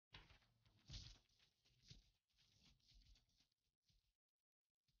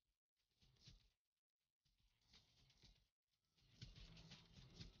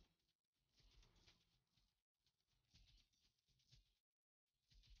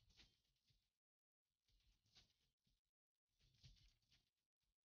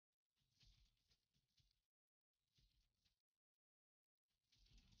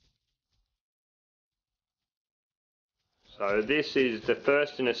So this is the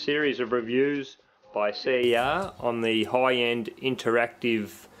first in a series of reviews by CER on the high-end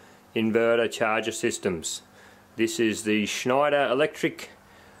interactive inverter charger systems. This is the Schneider electric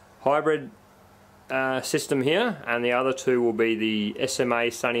hybrid system here, and the other two will be the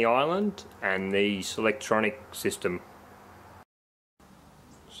SMA Sunny Island and the Selectronic system.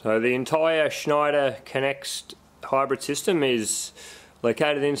 So the entire Schneider Conext hybrid system is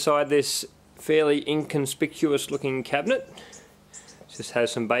located inside this fairly inconspicuous looking cabinet. It just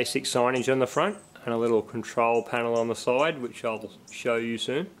has some basic signage on the front and a little control panel on the side, which I'll show you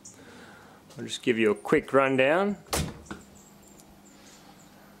soon. I'll just give you a quick rundown.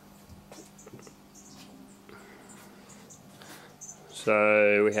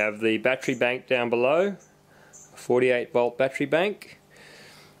 So we have the battery bank down below, a 48 volt battery bank,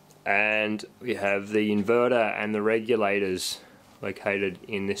 and we have the inverter and the regulators located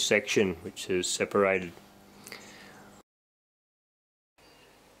in this section, which is separated.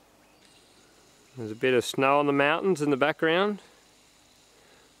 There's a bit of snow on the mountains in the background.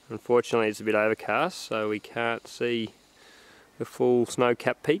 Unfortunately it's a bit overcast, so we can't see the full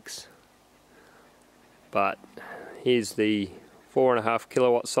snow-capped peaks. But here's the 4.5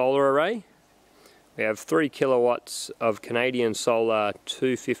 kilowatt solar array. We have 3 kilowatts of Canadian solar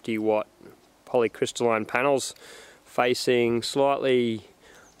 250 watt polycrystalline panels facing slightly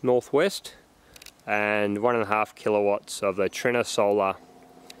northwest, and 1.5 kilowatts of the Trina solar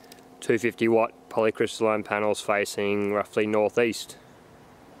 250 watt polycrystalline panels facing roughly northeast.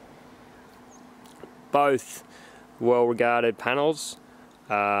 Both well regarded panels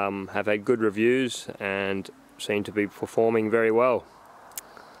have had good reviews and seem to be performing very well.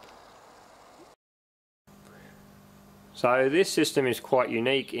 So this system is quite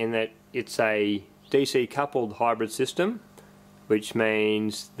unique in that it's a DC coupled hybrid system, which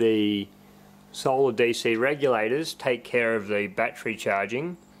means the solar DC regulators take care of the battery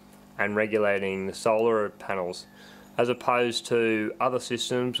charging and regulating the solar panels, as opposed to other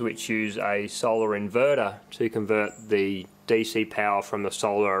systems which use a solar inverter to convert the DC power from the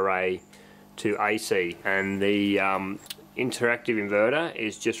solar array to AC, and the interactive inverter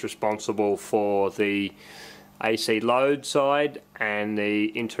is just responsible for the AC load side and the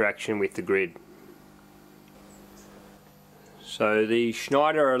interaction with the grid. So the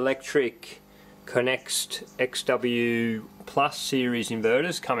Schneider Conext XW Plus series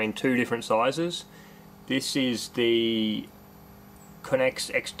inverters come in two different sizes. This is the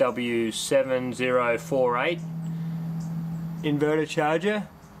Conext XW 7048 inverter charger,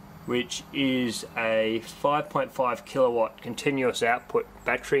 which is a 5.5 kilowatt continuous output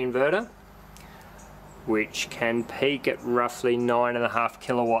battery inverter, which can peak at roughly 9.5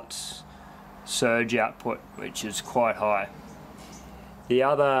 kilowatts surge output, which is quite high. The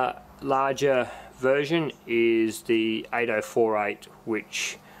other larger version is the 8048,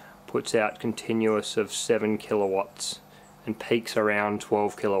 which puts out continuous of 7 kilowatts and peaks around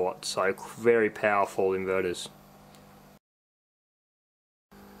 12 kilowatts, so very powerful inverters.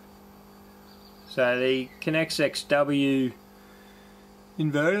 So the Conext XW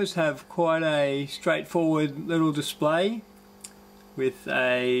inverters have quite a straightforward little display with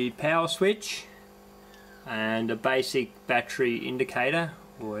a power switch and a basic battery indicator.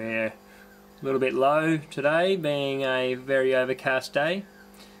 We're a little bit low today, being a very overcast day,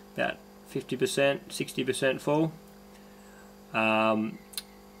 about 50%, 60% full.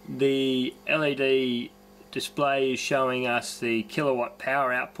 The LED display is showing us the kilowatt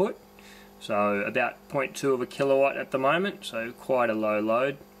power output, so about 0.2 of a kilowatt at the moment, so quite a low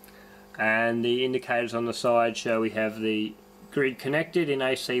load. And the indicators on the side show we have the grid connected in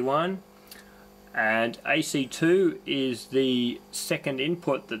AC1, and AC2 is the second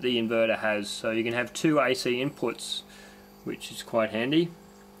input that the inverter has, so you can have two AC inputs, which is quite handy.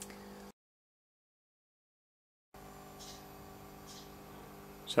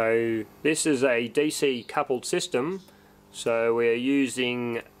 So this is a DC coupled system, so we're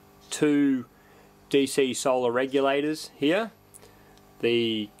using two DC solar regulators here,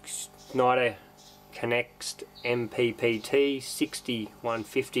 the Schneider Conext MPPT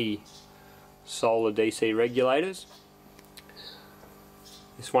 6150 solar DC regulators.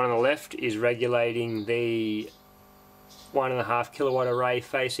 This one on the left is regulating the 1.5 kilowatt array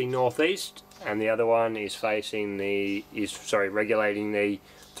facing northeast, and the other one is regulating the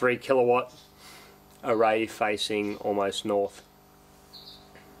 3 kilowatt array facing almost north.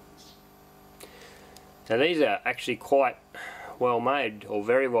 Now these are actually quite well made, or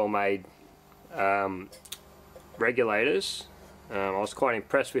very well made regulators. I was quite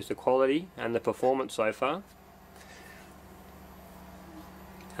impressed with the quality and the performance so far.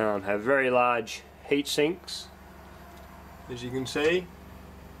 Have very large heat sinks as you can see,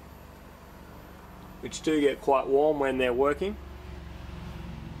 which do get quite warm when they're working.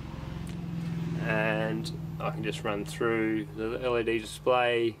 And I can just run through the LED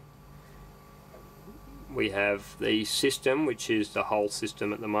display. We have the system, which is the whole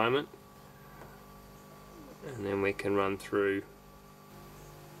system at the moment, and then we can run through.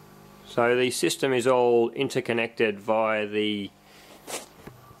 So the system is all interconnected via the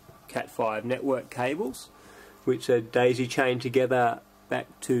Cat5 network cables, which are daisy chained together back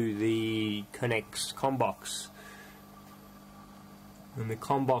to the Conext ComBox. And the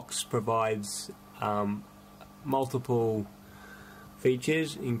ComBox provides multiple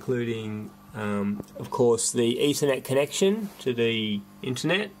features, including of course the Ethernet connection to the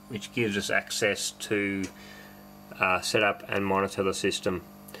internet, which gives us access to set up and monitor the system.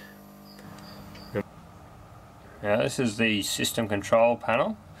 Now this is the system control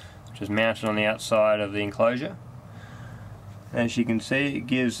panel, which is mounted on the outside of the enclosure. As you can see, it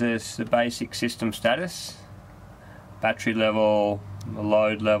gives us the basic system status, battery level, the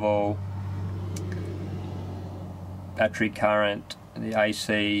load level, battery current, the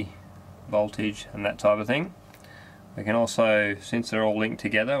AC voltage and that type of thing. We can also, since they're all linked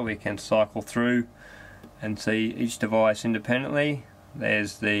together, we can cycle through and see each device independently.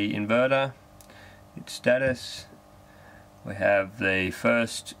 There's the inverter, its status. We have the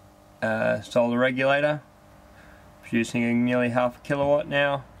first solar regulator producing nearly half a kilowatt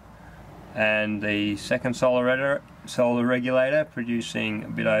now, and the second solar regulator producing a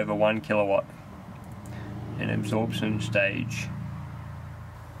bit over 1 kilowatt in absorption stage.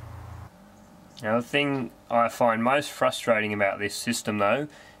 Now the thing I find most frustrating about this system though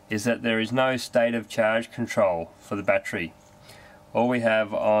is that there is no state of charge control for the battery. All we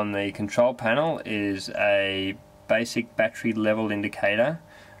have on the control panel is a basic battery level indicator,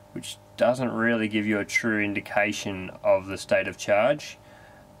 which doesn't really give you a true indication of the state of charge,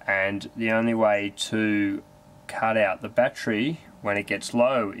 and the only way to cut out the battery when it gets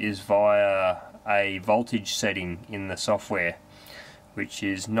low is via a voltage setting in the software, which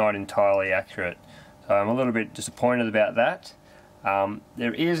is not entirely accurate. So I'm a little bit disappointed about that.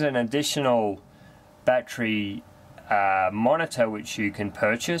 There is an additional battery monitor which you can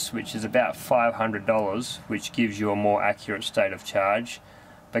purchase, which is about $500, which gives you a more accurate state of charge.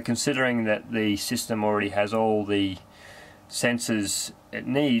 But considering that the system already has all the sensors it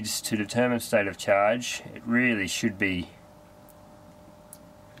needs to determine state of charge, it really should be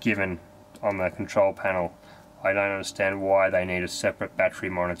given on the control panel. I don't understand why they need a separate battery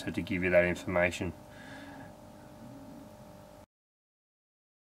monitor to give you that information.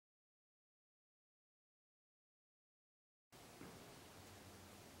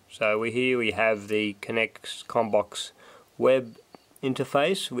 So here we have the Conext ComBox web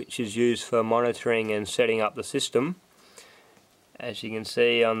interface, which is used for monitoring and setting up the system. As you can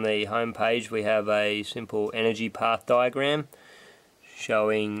see on the home page, we have a simple energy path diagram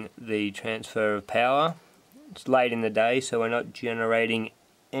showing the transfer of power. It's late in the day, so we're not generating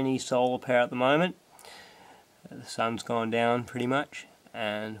any solar power at the moment. The sun's gone down pretty much,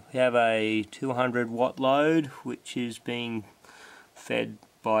 and we have a 200 watt load which is being fed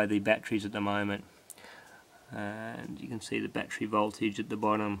by the batteries at the moment, and you can see the battery voltage at the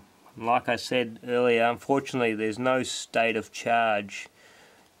bottom. Like I said earlier, unfortunately there's no state of charge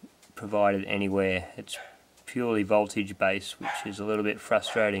provided anywhere. It's purely voltage based, which is a little bit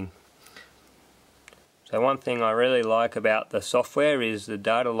frustrating. So one thing I really like about the software is the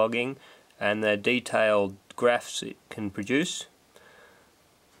data logging and the detailed graphs it can produce.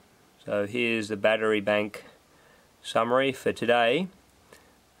 So here's the battery bank summary for today.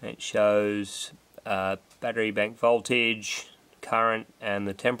 It shows battery bank voltage, current and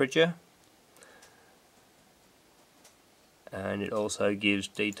the temperature, and it also gives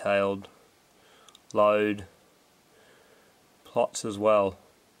detailed load plots as well.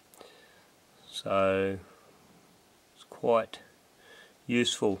 So it's quite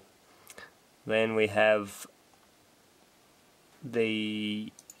useful. Then we have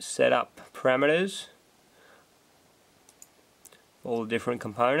the setup parameters, all the different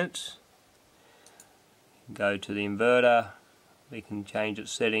components. Go to the inverter, we can change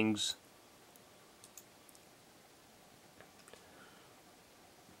its settings.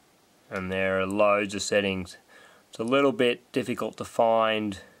 And there are loads of settings. It's a little bit difficult to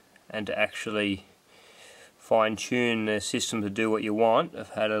find and to actually fine-tune the system to do what you want. I've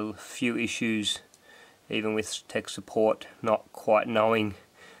had a few issues even with tech support not quite knowing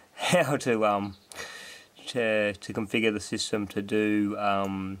how to configure the system to do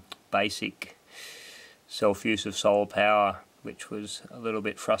basic self-use of solar power, which was a little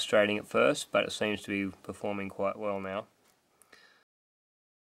bit frustrating at first, but it seems to be performing quite well now.